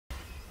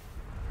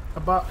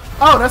About.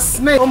 Oh, that's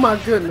Snake. Oh my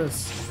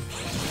goodness.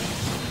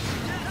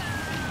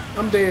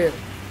 I'm dead.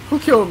 Who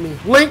killed me?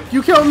 Link,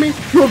 you killed me?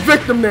 You're a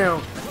victim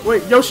now.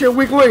 Wait, Yoshi a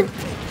weak link.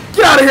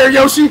 Get out of here,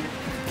 Yoshi.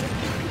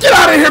 Get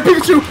out of here,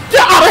 Pikachu.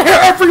 Get out of here,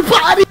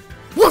 everybody.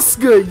 What's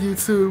good,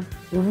 YouTube?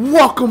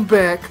 Welcome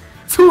back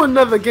to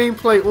another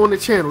gameplay on the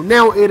channel.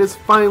 Now it is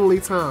finally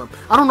time.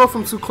 I don't know if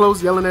I'm too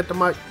close yelling at the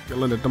mic.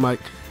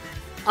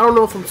 I don't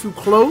know if I'm too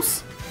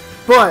close,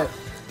 but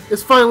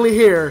it's finally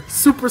here.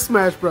 Super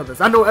Smash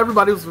Brothers. I know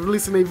everybody was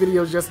releasing their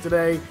videos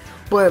yesterday,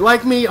 but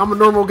like me, I'm a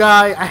normal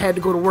guy. I had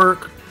to go to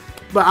work.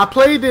 But I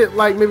played it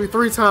like maybe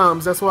 3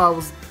 times. That's why I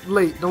was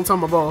late. Don't tell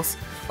my boss.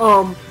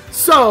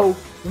 So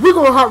we're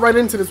gonna hop right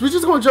into this. We're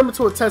just gonna jump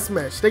into a test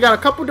match. They got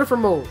a couple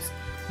different modes.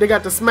 They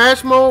got the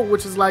Smash mode,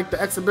 which is like the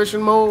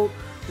exhibition mode,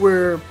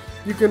 where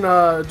you can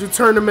do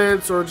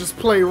tournaments or just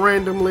play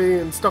randomly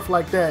and stuff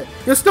like that.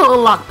 You'll still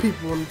unlock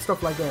people and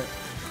stuff like that.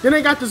 Then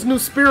they got this new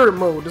Spirit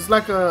mode. It's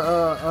like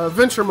a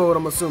adventure mode,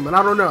 I'm assuming.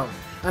 I don't know.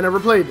 I never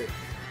played it.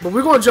 But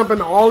we're gonna jump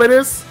into all of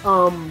this.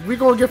 We're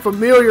gonna get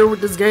familiar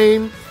with this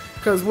game.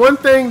 Because one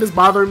thing that's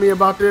bothering me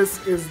about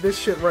this is this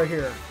shit right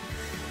here.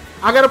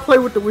 I gotta play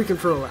with the Wii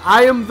controller.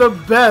 I am the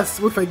best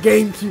with a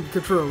GameCube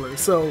controller.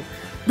 So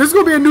this is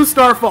gonna be a new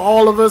start for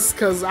all of us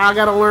because I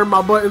gotta learn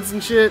my buttons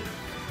and shit.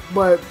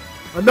 But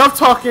enough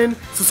talking.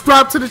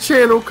 Subscribe to the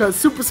channel because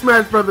Super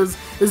Smash Brothers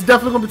is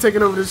definitely gonna be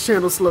taking over this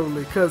channel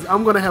slowly because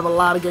I'm gonna have a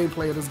lot of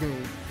gameplay of this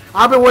game.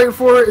 I've been waiting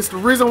for it. It's the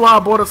reason why I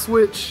bought a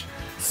Switch.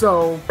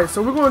 So we're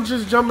gonna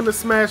just jump into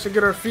Smash and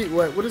get our feet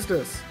wet. What is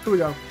this? Here we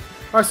go.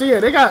 Alright, so yeah,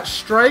 they got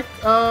Strike,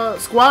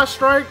 Squad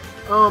Strike.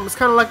 It's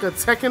kind of like a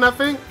Tekken, I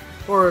think,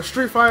 or a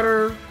Street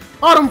Fighter.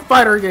 All them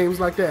fighter games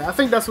like that. I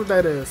think that's what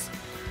that is.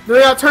 Then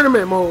they got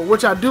Tournament mode,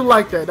 which I do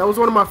like that. That was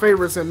one of my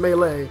favorites in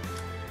Melee.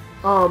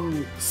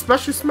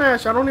 Special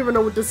Smash, I don't even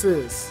know what this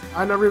is.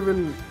 I don't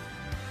know.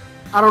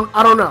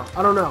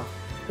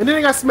 And then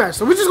they got Smash.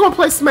 So we're just gonna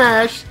play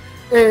Smash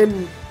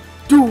and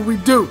do what we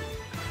do.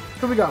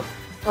 Here we go.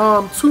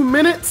 2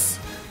 minutes.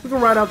 We can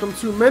ride out them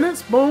 2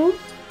 minutes. Boom.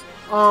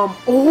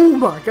 Oh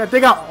my god, they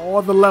got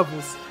all the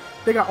levels.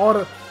 They got all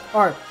the,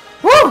 alright.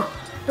 Woo!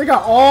 They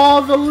got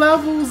all the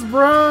levels,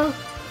 bruh,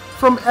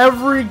 from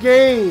every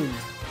game.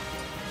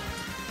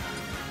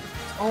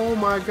 Oh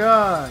my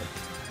god.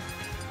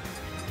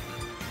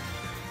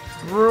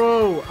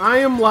 Bro, I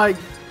am like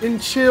in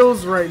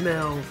chills right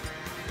now.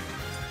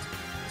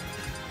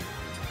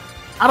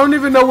 I don't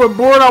even know what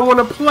board I want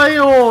to play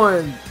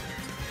on.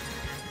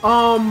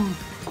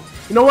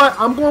 You know what?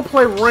 I'm going to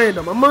play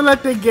random. I'm going to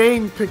let the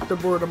game pick the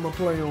board I'm going to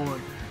play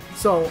on.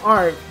 So,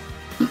 alright.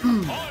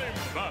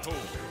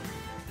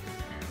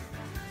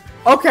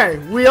 Okay,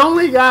 we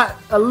only got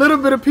a little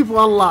bit of people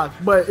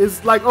unlocked, but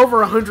it's like over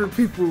 100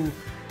 people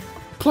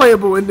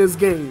playable in this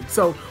game.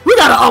 So, we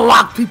got to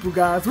unlock people,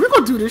 guys. We're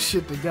going to do this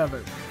shit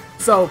together.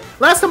 So,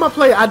 last time I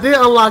played, I did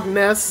unlock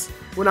Ness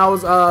when I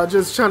was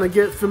just trying to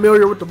get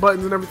familiar with the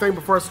buttons and everything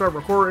before I start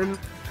recording.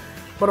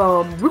 But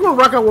we're gonna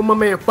rock out with my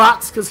man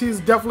Fox because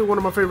he's definitely one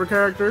of my favorite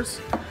characters.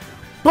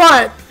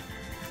 But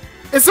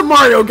it's a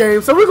Mario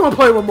game, so we're gonna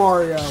play with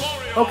Mario.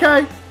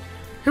 Okay?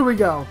 Here we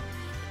go.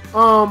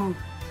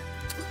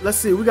 Let's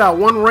see, we got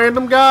one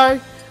random guy.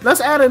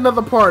 Let's add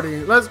another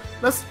party. Let's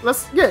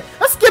get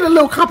a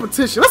little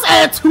competition. Let's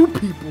add 2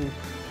 people.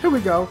 Here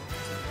we go.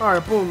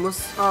 Alright, boom.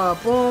 Let's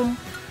boom.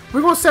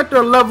 We're gonna set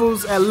their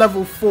levels at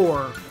level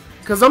 4.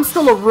 Cause I'm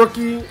still a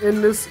rookie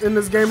in this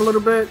game a little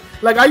bit.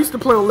 Like I used to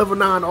play on level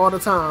 9 all the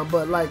time,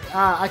 but like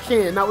I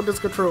can't, not with this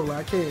controller.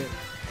 I can't.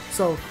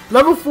 So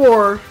level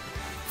 4,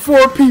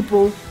 4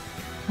 people.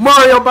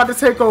 Mario about to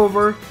take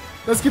over.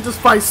 Let's get this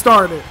fight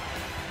started.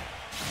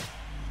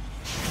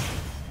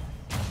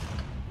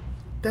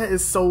 That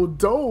is so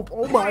dope.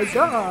 Oh my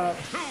god.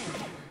 3,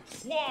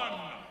 2, 1,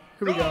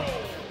 here we go.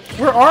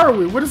 Where are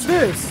we? What is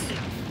this?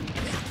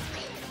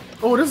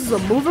 Oh, this is a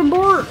moving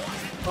board?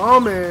 Oh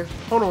man.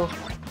 Hold on.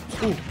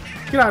 Ooh,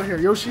 get out of here,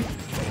 Yoshi.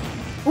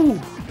 Ooh.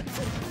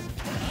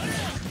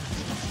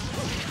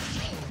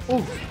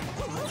 Ooh.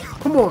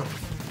 Come on.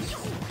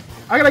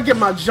 I gotta get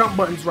my jump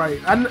buttons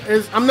right.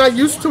 I'm not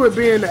used to it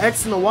being the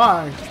X and the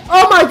Y.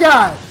 Oh my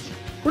god!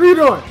 What are you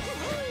doing?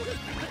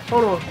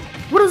 Hold on.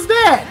 What is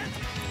that?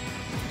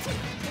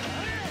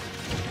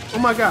 Oh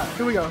my god.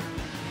 Here we go.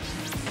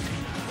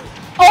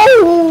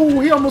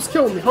 Oh! He almost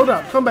killed me. Hold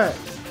up. Come back.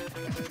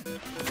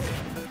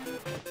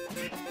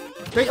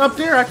 They up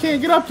there? I can't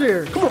get up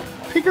there. Come on,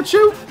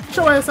 Pikachu! Get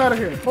your ass out of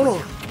here. Hold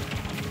on.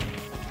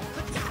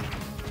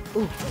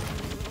 Ooh.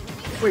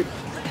 Wait.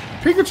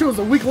 Pikachu is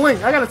a weak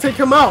link. I gotta take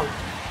him out.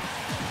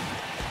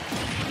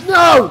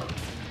 No!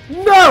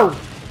 No!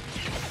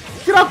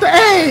 Get out the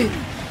A!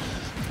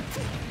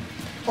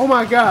 Oh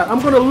my god, I'm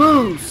gonna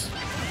lose.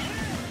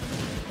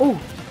 Ooh.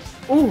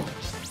 Ooh.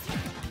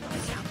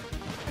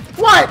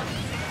 What?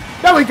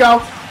 There we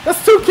go.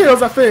 That's 2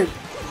 kills, I think.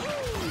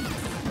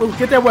 Ooh,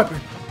 get that weapon.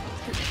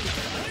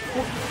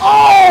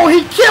 Oh,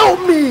 he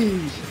killed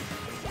me!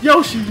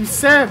 Yoshi, you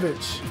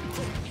savage.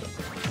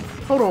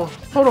 Hold on,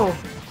 hold on.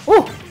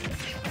 Oh!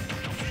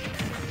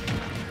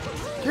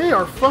 They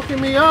are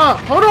fucking me up.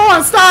 Hold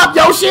on, stop,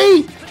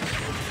 Yoshi!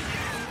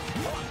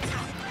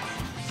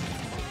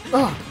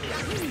 Oh.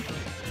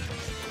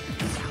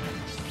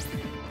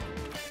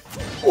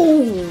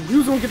 Ooh, he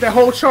was gonna get that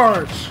whole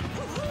charge.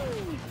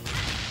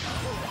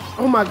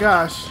 Oh my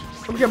gosh.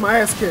 I'm gonna get my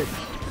ass kicked.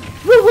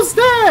 What was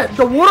that?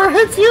 The water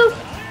hits you?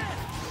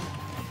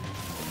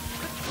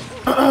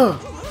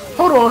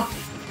 Hold on.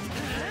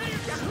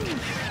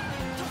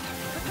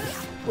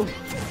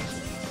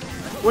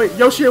 Wait,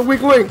 Yoshi and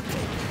Weak Link.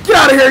 Get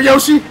out of here,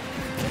 Yoshi!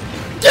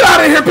 Get out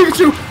of here,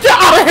 Pikachu! Get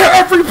out of here,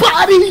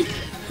 everybody!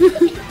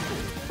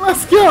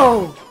 Let's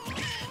go!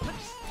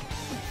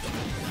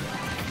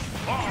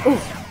 Ooh.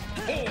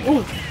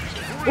 Ooh.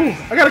 Ooh.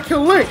 I gotta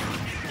kill Link.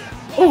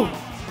 Ooh.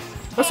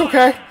 That's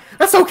okay.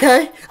 That's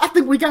okay. I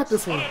think we got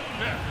this one.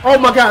 Oh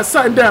my god,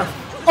 sudden death.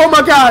 Oh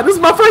my god, this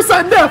is my first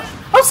sudden death.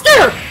 I'm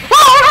scared.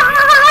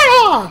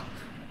 Ah!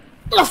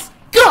 Let's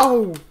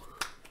go.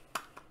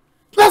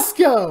 Let's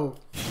go.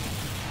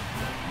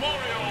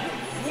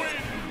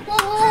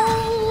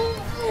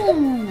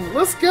 Oh,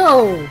 let's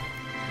go.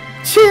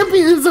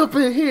 Champions up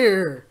in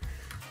here.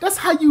 That's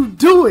how you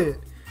do it.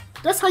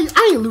 That's how you.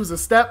 I ain't lose a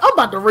step. I'm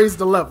about to raise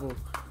the level.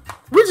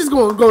 We're just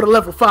gonna go to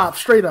level 5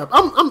 straight up.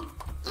 I'm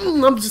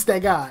just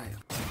that guy.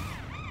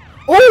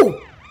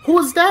 Oh, who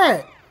is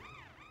that?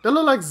 That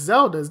look like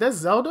Zelda. Is that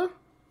Zelda?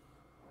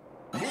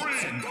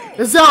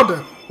 It's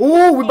Zelda.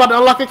 Oh, we about to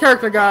unlock a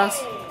character, guys.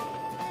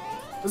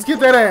 Let's get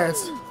that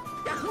ass.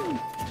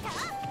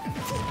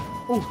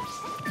 Ooh.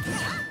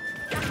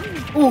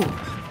 Ooh.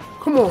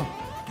 Come on.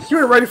 You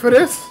ain't ready for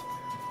this?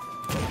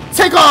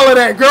 Take all of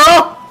that,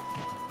 girl.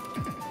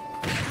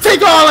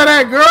 Take all of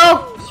that,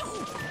 girl.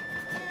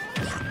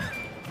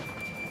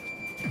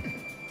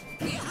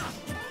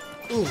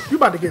 Ooh, you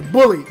about to get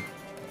bullied.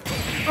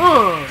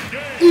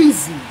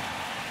 Easy.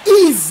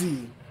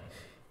 Easy.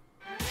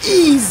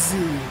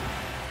 Easy.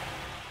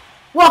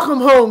 Welcome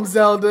home,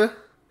 Zelda.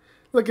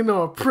 Looking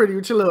all pretty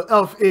with your little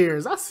elf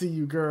ears. I see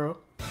you, girl.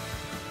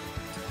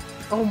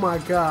 Oh my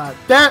god.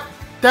 That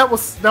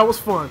was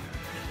fun.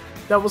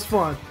 That was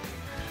fun.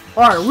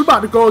 Alright, we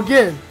about to go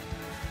again.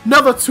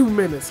 Another 2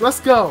 minutes. Let's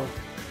go.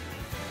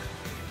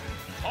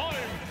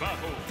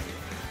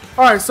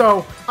 Alright,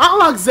 so I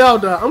unlocked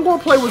Zelda. I'm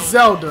gonna play with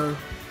Zelda.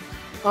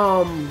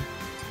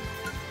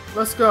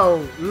 Let's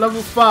go.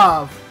 Level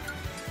 5.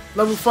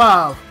 Level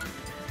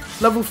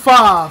 5. Level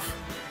 5.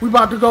 We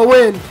about to go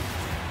in.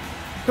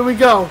 Here we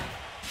go.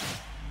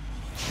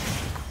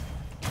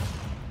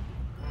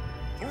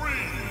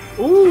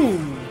 Ooh,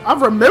 I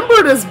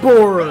remember this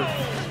board.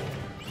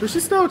 Does she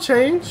still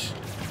change?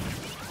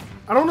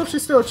 I don't know if she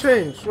still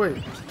changed. Wait.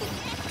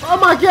 Oh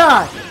my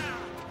god.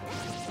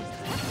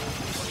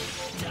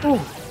 Ooh.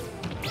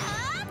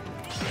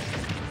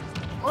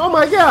 Oh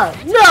my god.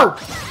 No!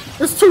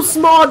 It's too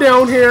small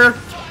down here.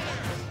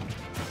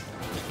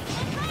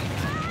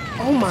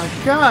 Oh my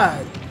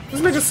god.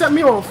 This nigga set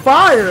me on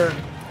fire.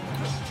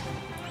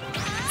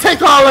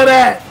 Take all of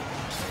that.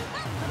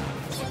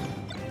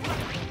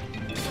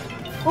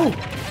 Oh.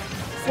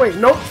 Wait,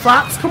 nope.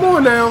 Fox, come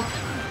on now.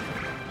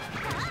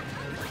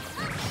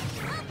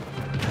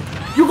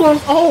 You going?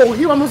 Oh,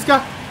 he almost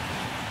got.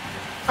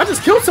 I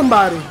just killed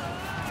somebody.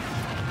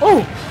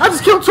 Oh, I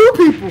just killed 2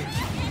 people.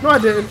 No, I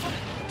didn't.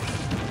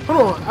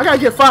 Hold on, I gotta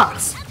get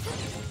Fox.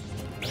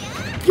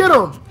 Get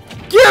him!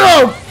 Get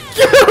him!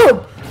 Get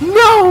him!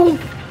 No!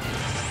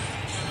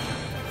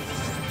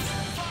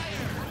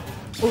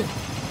 Oh,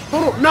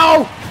 hold on,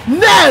 no!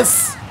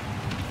 Ness!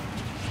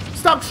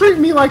 Stop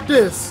treating me like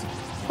this.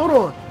 Hold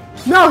on.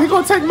 No, he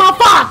gonna take my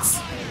Fox!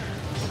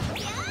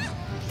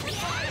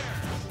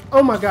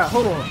 Oh my god,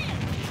 hold on.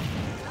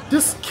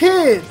 This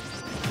kid!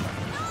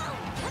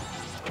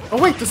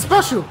 Oh wait, the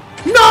special!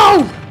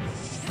 No!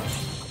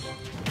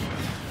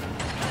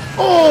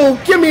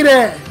 Oh, give me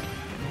that!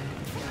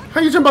 How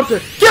you jump up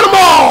there? Get them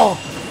all!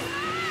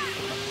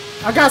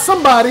 I got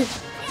somebody.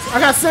 I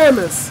got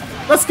Samus.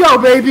 Let's go,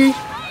 baby.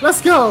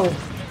 Let's go.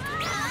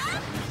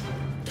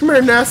 Come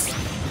here, Ness.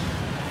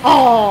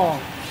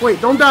 Oh, wait,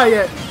 don't die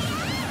yet.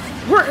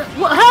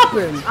 What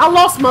happened? I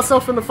lost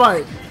myself in the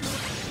fight.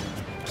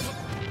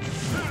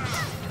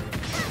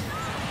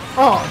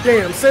 Oh,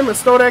 damn. Samus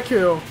stole that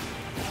kill.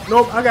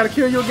 Nope, I gotta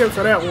kill you again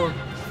for that one.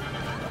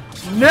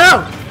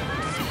 No!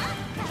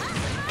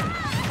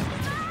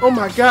 Oh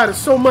my god, there's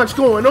so much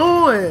going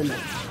on!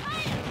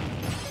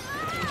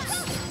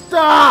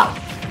 Stop!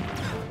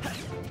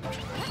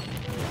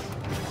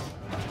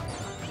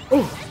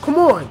 Oh, come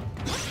on!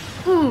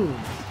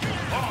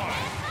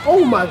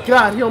 Oh my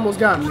god, he almost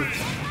got me.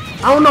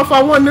 I don't know if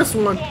I won this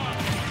one.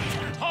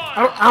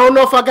 I don't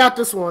know if I got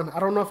this one. I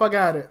don't know if I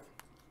got it.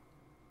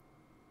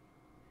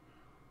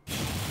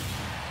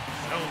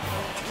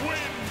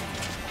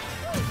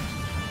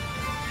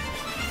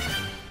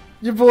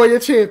 Your boy a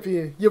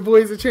champion. Your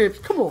boy's a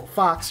champion. Come on,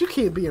 Fox. You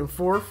can't be in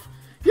 4th.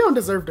 You don't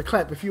deserve to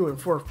clap if you in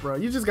 4th, bro.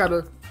 You just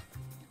gotta...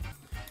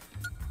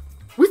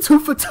 We 2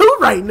 for 2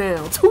 right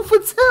now. 2 for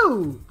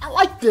 2. I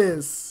like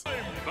this.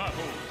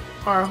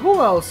 Alright, who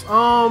else?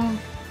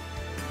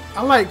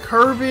 I like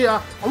Kirby.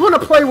 I want to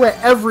play with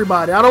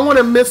everybody. I don't want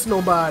to miss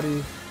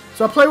nobody.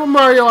 So I play with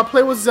Mario. I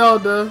play with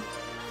Zelda.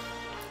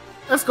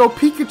 Let's go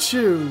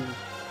Pikachu.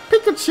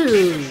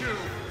 Pikachu.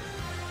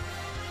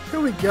 Here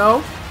we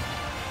go.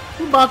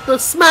 We about to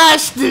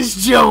smash this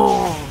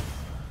joint.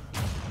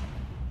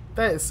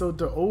 That is so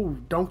dope. Oh,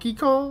 Donkey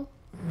Kong?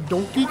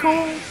 Donkey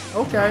Kong?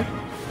 Okay.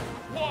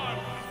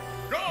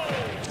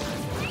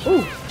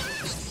 Ooh.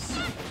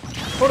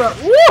 Hold up.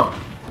 Woo!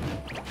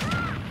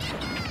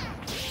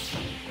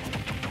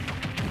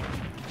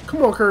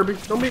 Come on, Kirby.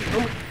 Don't be.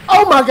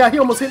 Oh my God, he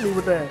almost hit me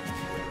with that.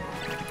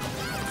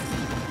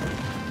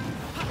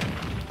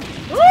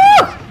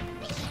 Ah!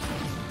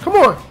 Come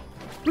on.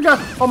 We got.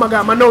 Oh my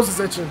God, my nose is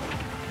itching.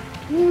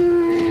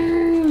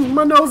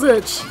 My nose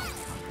itch.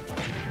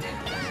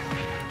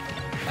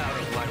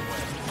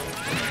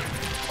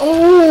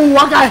 Oh,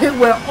 I got hit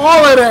with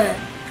all of that.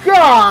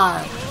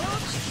 God.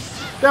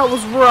 That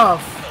was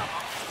rough.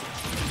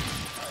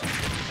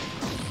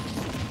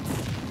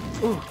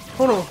 Ooh,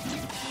 hold on.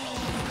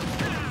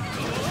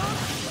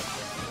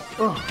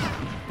 Oh.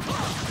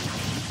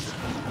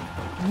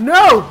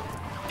 No!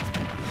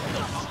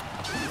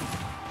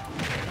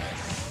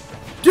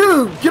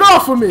 Dude, get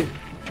off of me!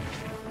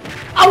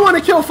 I want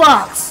to kill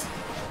Fox!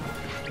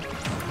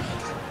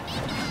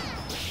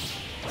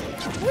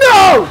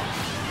 No!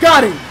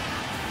 Got him!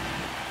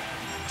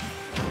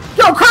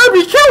 Yo,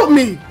 Kirby killed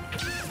me!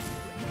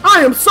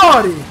 I am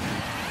sorry.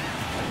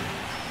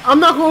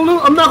 I'm not gonna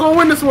lose. I'm not gonna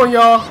win this one,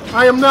 y'all.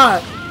 I am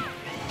not.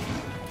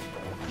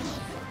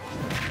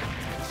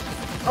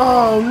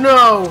 Oh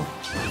no!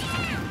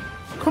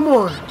 Come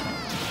on!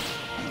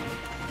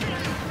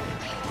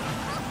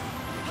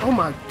 Oh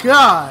my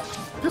God!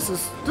 This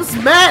is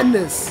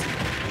madness!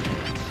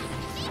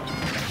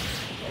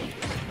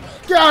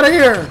 Get out of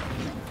here!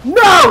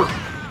 No!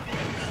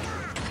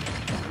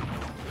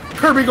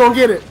 Kirby gonna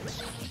get it.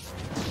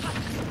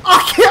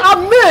 I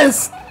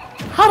missed!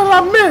 How did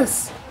I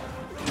miss?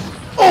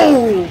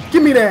 Oh,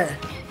 give me that.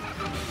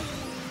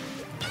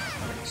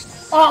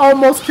 I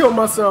almost killed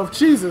myself.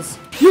 Jesus.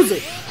 Use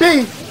it.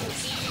 B.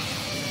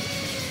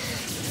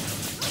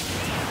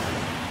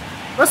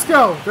 Let's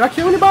go. Did I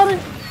kill anybody?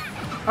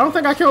 I don't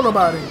think I killed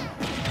nobody.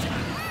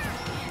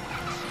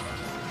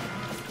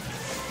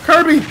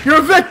 Kirby, you're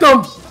a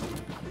victim.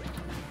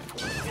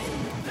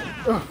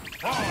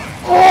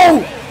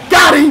 Oh,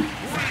 got him.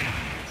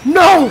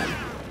 No.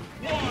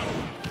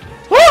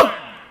 Woo!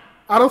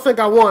 I don't think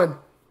I won.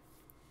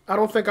 I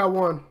don't think I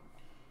won.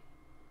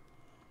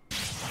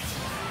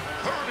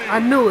 I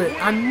knew it.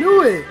 I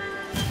knew it.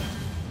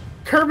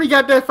 Kirby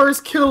got that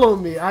first kill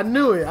on me. I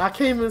knew it. I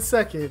came in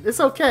second. It's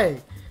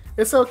okay.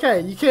 It's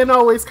okay. You can't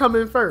always come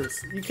in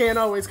first. You can't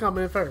always come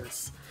in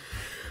first.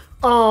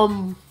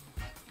 Okay.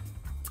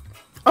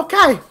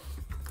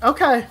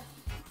 Okay.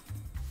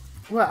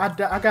 Well,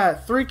 I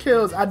got 3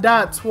 kills. I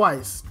died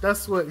twice.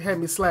 That's what had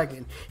me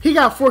slacking. He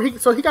got 4.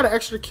 So he got an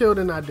extra kill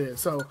than I did.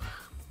 So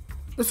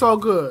it's all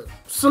good.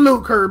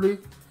 Salute, Kirby.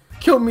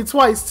 Killed me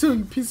twice too,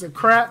 you piece of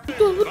crap.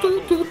 So, we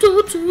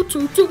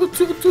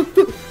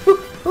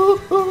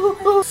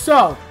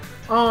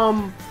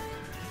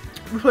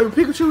play with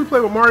Pikachu, we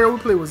play with Mario, we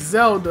play with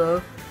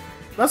Zelda.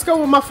 Let's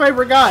go with my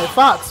favorite guy,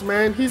 Fox,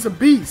 man. He's a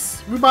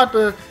beast. We about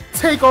to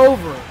take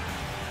over.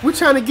 We're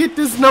trying to get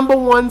this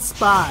 #1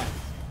 spot.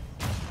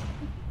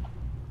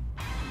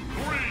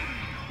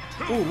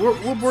 Ooh,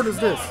 what board is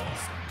this?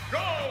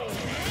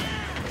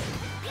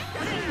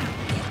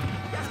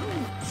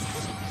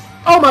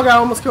 Oh my God, I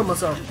almost killed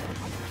myself.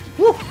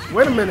 Woo,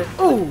 wait a minute.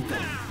 Ooh.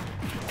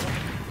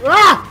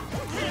 Ah!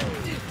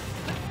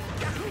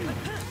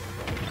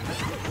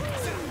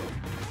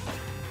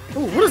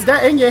 Ooh, what is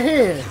that in your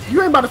hand?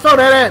 You ain't about to throw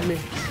that at me.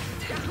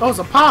 Oh, it's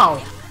a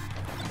pow.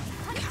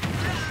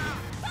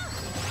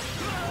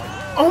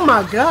 Oh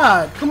my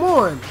God, come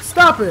on,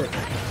 stop it.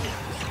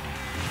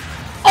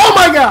 Oh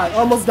my God,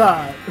 almost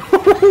died.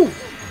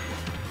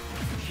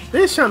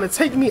 They're trying to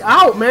take me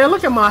out, man.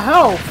 Look at my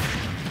health.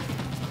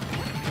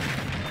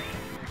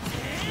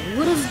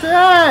 What is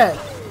that?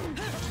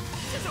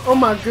 Oh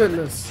my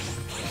goodness.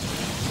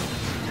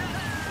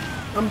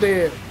 I'm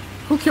dead.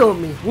 Who killed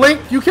me?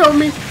 Link, you killed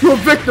me? You're a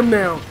victim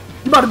now.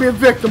 You about to be a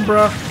victim,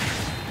 bruh.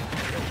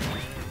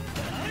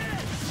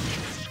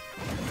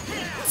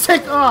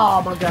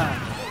 Oh my God.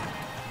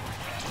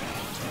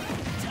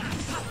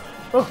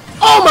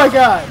 Oh my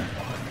God.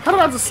 How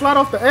did I just slide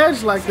off the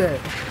edge like that?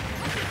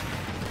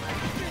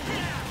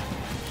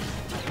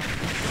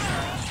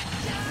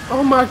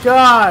 Oh my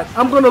God.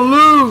 I'm gonna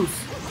lose.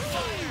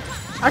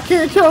 I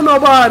can't kill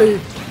nobody.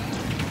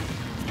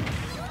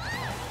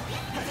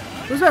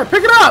 What's that?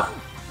 Pick it up.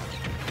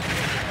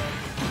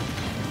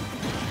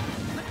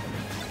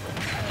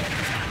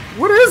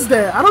 What is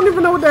that? I don't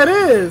even know what that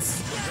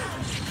is.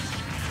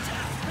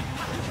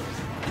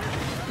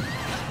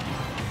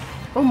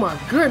 Oh my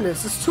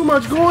goodness, there's too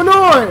much going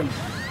on.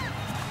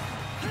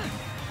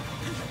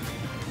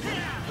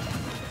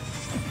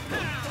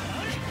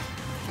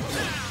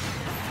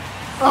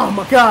 Oh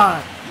my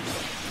God.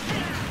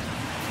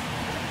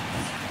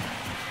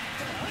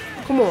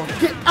 Come on.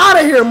 Get out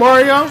of here,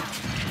 Mario.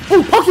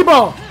 Ooh,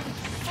 Pokeball.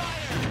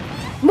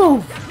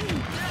 Move.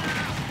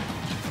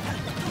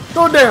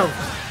 Throw it down.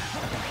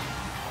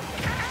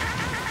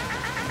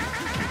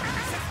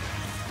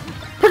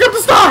 Pick up the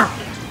star.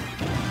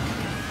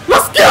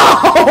 Let's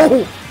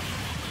go.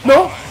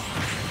 No.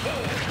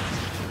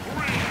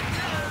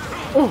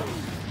 Oh.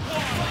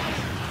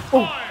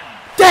 Oh.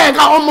 Dang,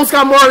 I almost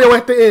got Mario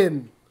at the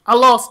end. I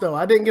lost, though.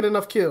 I didn't get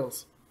enough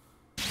kills.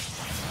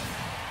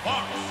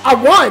 I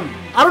won.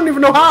 I don't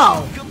even know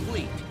how.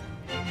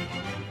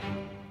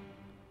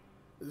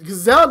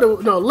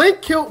 Zelda, no,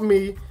 Link killed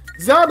me.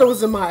 Zelda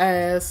was in my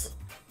ass.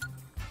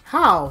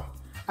 How?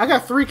 I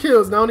got 3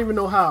 kills and I don't even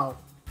know how.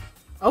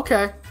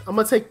 Okay, I'm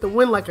gonna take the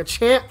win like a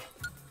champ.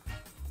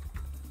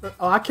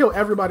 Oh, I killed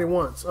everybody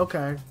once.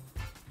 Okay.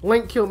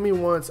 Link killed me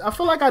once. I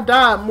feel like I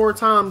died more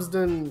times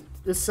than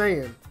it's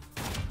saying.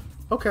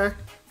 Okay.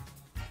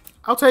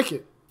 I'll take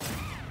it.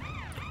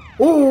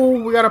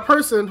 Ooh, we got a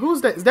person.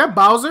 Who's that? Is that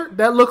Bowser?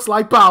 That looks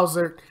like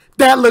Bowser.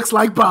 That looks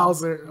like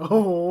Bowser.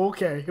 Oh,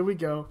 okay. Here we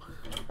go.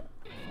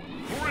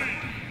 3,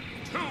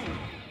 2,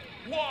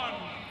 1.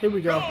 Here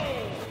we go.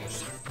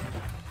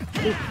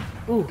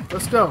 Ooh,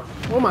 let's go.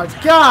 Oh my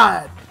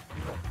God.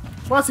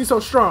 Why is he so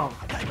strong?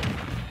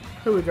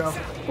 Here we go.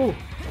 Ooh.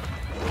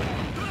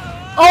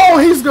 Oh,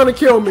 he's gonna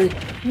kill me.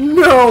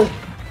 No.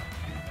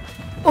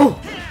 Oh.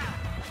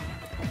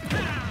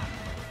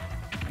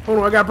 Hold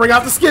on, I gotta bring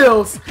out the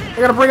skills. I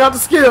gotta bring out the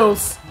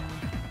skills.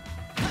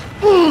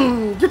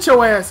 Get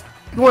your ass.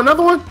 You want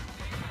another one?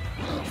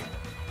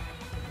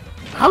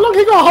 How long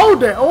he gonna hold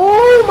that?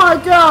 Oh my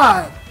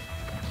God.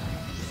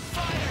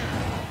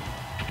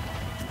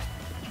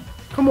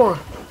 Come on.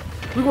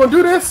 We gonna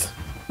do this?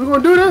 We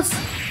gonna do this?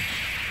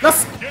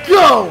 Let's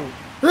go.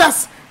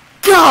 Let's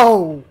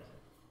go.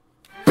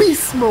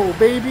 Beast mode,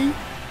 baby.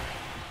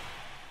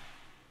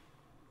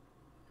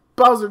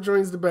 Bowser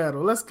joins the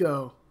battle. Let's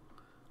go.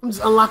 I'm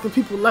just unlocking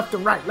people left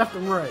and right, left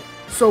and right.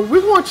 So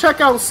we're gonna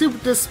check out and see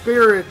what this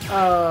spirit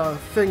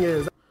thing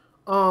is.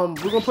 We're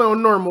gonna play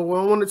on normal. We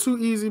don't want it too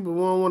easy, but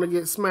we don't want to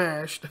get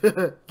smashed.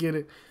 Get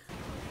it?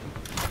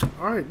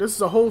 All right, this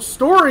is a whole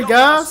story,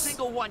 guys.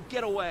 Single one,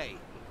 get away.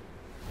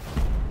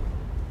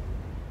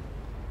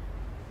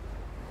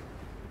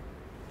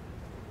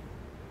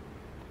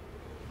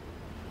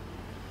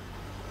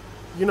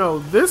 You know,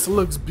 this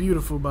looks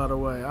beautiful, by the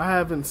way. I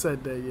haven't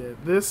said that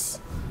yet. This,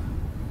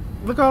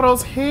 look at all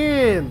those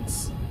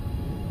hands.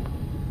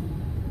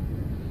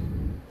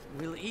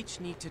 We'll each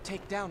need to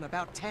take down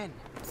about 10.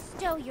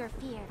 Stow your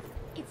fear.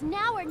 It's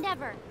now or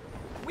never.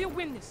 We'll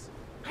win this.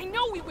 I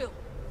know we will.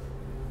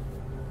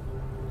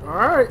 All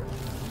right.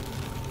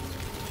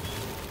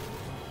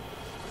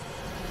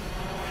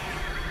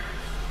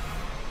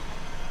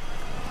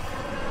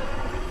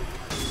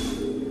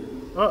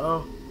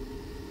 Uh-oh.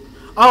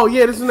 Oh,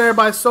 yeah, this is when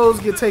everybody's souls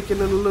get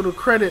taken in the little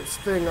credits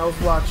thing I was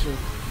watching.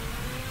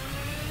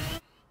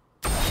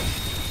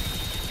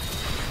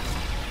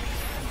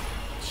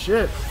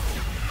 Shit.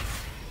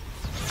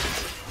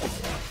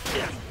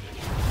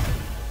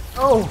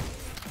 Oh.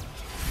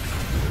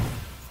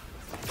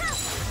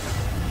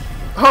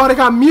 Oh, they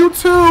got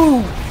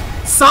Mewtwo.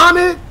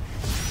 Sonic.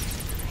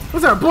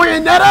 What's that,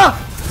 Bayonetta?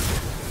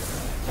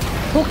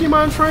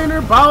 Pokemon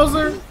Trainer,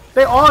 Bowser.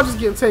 They all just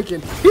getting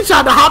taken. He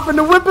tried to hop in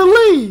the whip and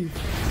leave.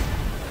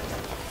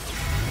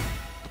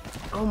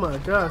 Oh my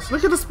gosh.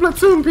 Look at the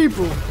Splatoon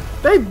people.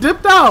 They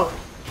dipped out.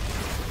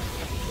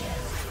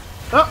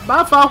 Oh,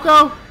 bye,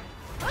 Falco.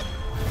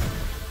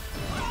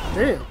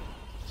 Damn.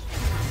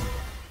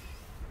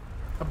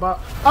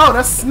 Oh,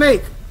 that's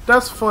Snake.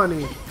 That's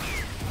funny.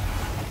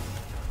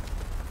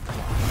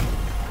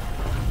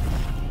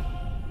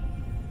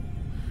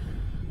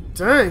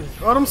 Dang,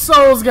 all them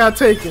souls got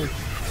taken.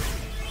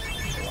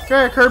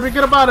 Okay, Kirby,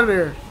 get up out of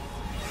there.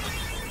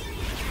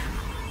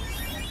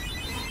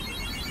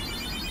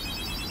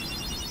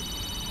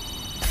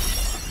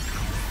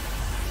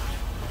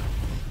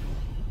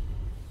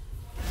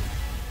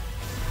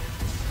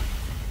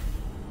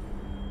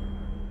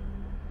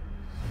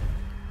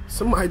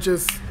 Somebody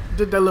just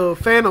did that little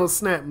Thanos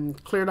snap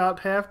and cleared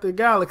out half the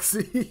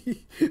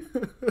galaxy.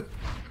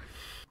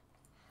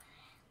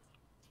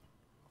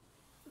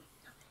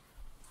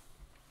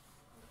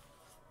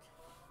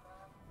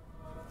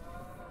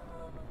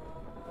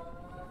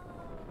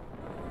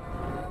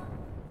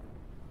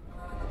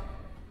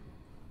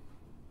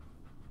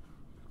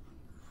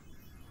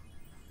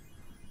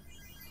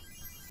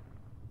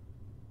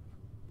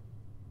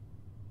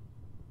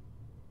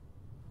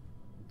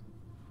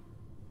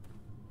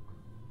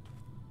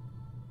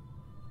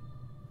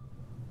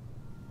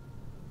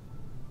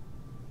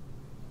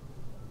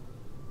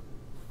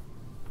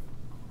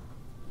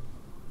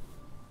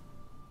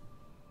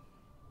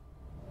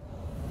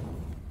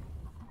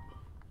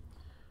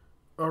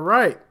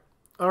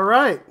 All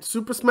right.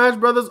 Super Smash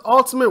Brothers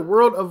Ultimate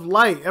World of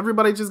Light.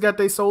 Everybody just got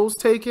their souls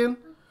taken.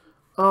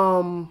 We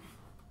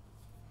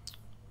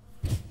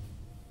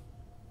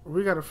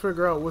got to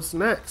figure out what's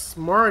next.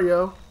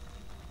 Mario.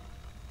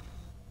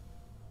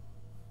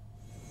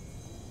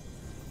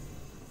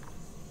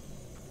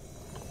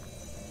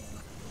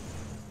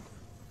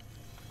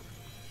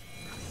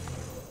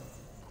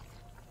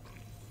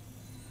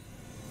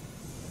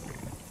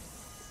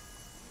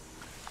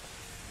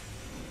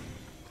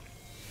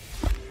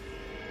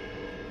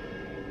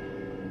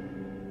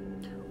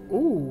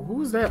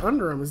 Who's that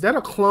under him? Is that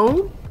a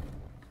clone?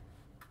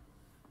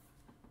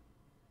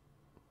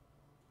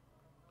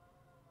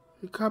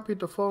 He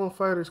copied the fallen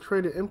fighters,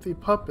 created empty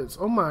puppets.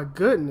 Oh my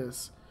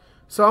goodness.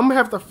 So I'm gonna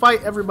have to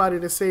fight everybody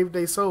to save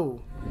their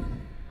soul.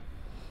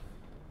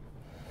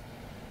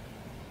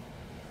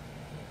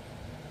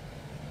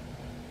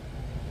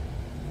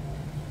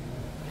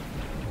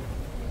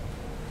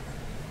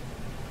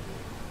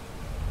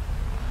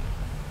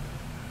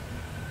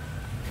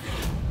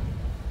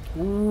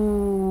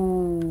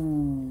 Ooh,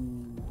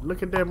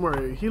 look at that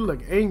Mario. He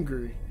look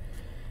angry.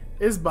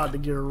 It's about to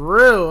get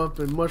real up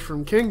in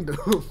Mushroom Kingdom.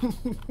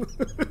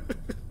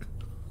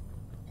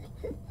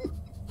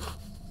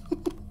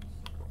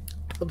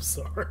 I'm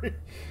sorry.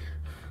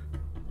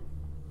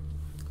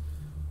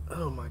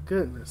 Oh my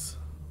goodness.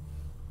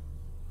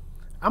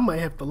 I might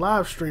have to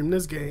live stream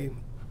this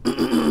game.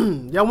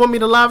 Y'all want me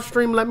to live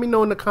stream? Let me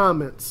know in the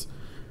comments.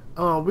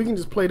 We can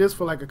just play this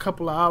for like a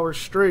couple of hours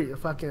straight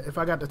if I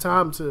got the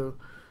time to.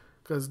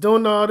 Cause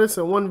doing all this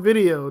in one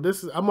video,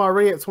 I'm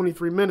already at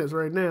 23 minutes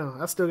right now.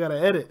 I still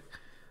gotta edit.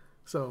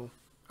 So,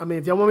 I mean,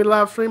 if y'all want me to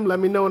live stream, let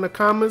me know in the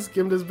comments.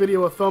 Give this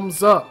video a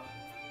thumbs up.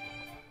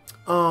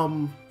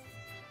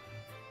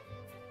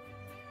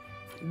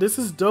 This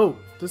is dope.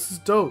 This is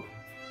dope.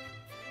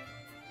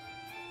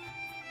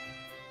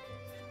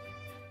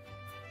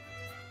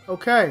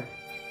 Okay.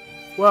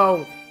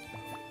 Well,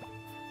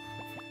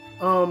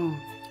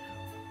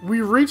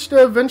 we reached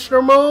the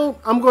adventure mode.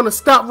 I'm gonna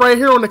stop right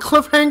here on the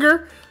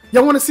cliffhanger.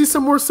 Y'all want to see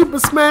some more Super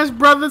Smash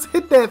Brothers?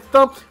 Hit that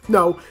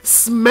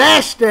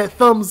smash that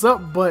thumbs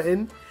up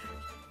button.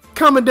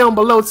 Comment down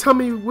below. Tell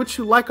me what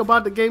you like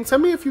about the game. Tell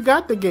me if you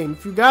got the game.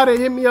 If you got it,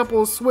 hit me up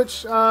on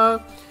Switch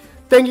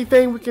thingy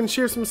thing. We can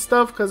share some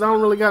stuff because I don't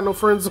really got no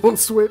friends on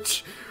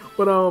Switch.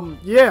 But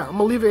yeah, I'm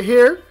gonna leave it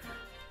here.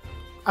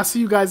 I'll see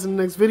you guys in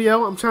the next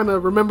video. I'm trying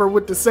to remember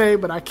what to say,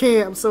 but I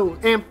can't. I'm so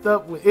amped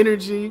up with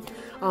energy.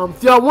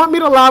 If y'all want me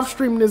to live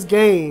stream this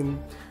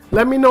game,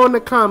 let me know in the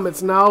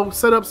comments, and I'll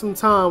set up some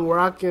time where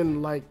I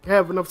can like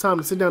have enough time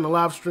to sit down and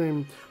live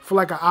stream for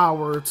like an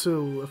hour or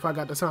two if I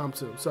got the time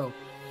to. So,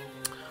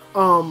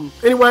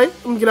 anyway,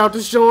 I'm gonna get out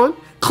this joint.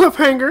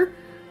 Cliffhanger.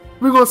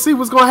 We're gonna see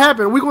what's gonna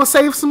happen. We gonna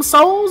save some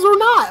souls or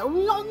not?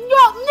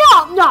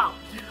 No.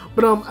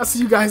 But I'll see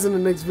you guys in the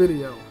next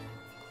video.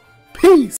 Peace.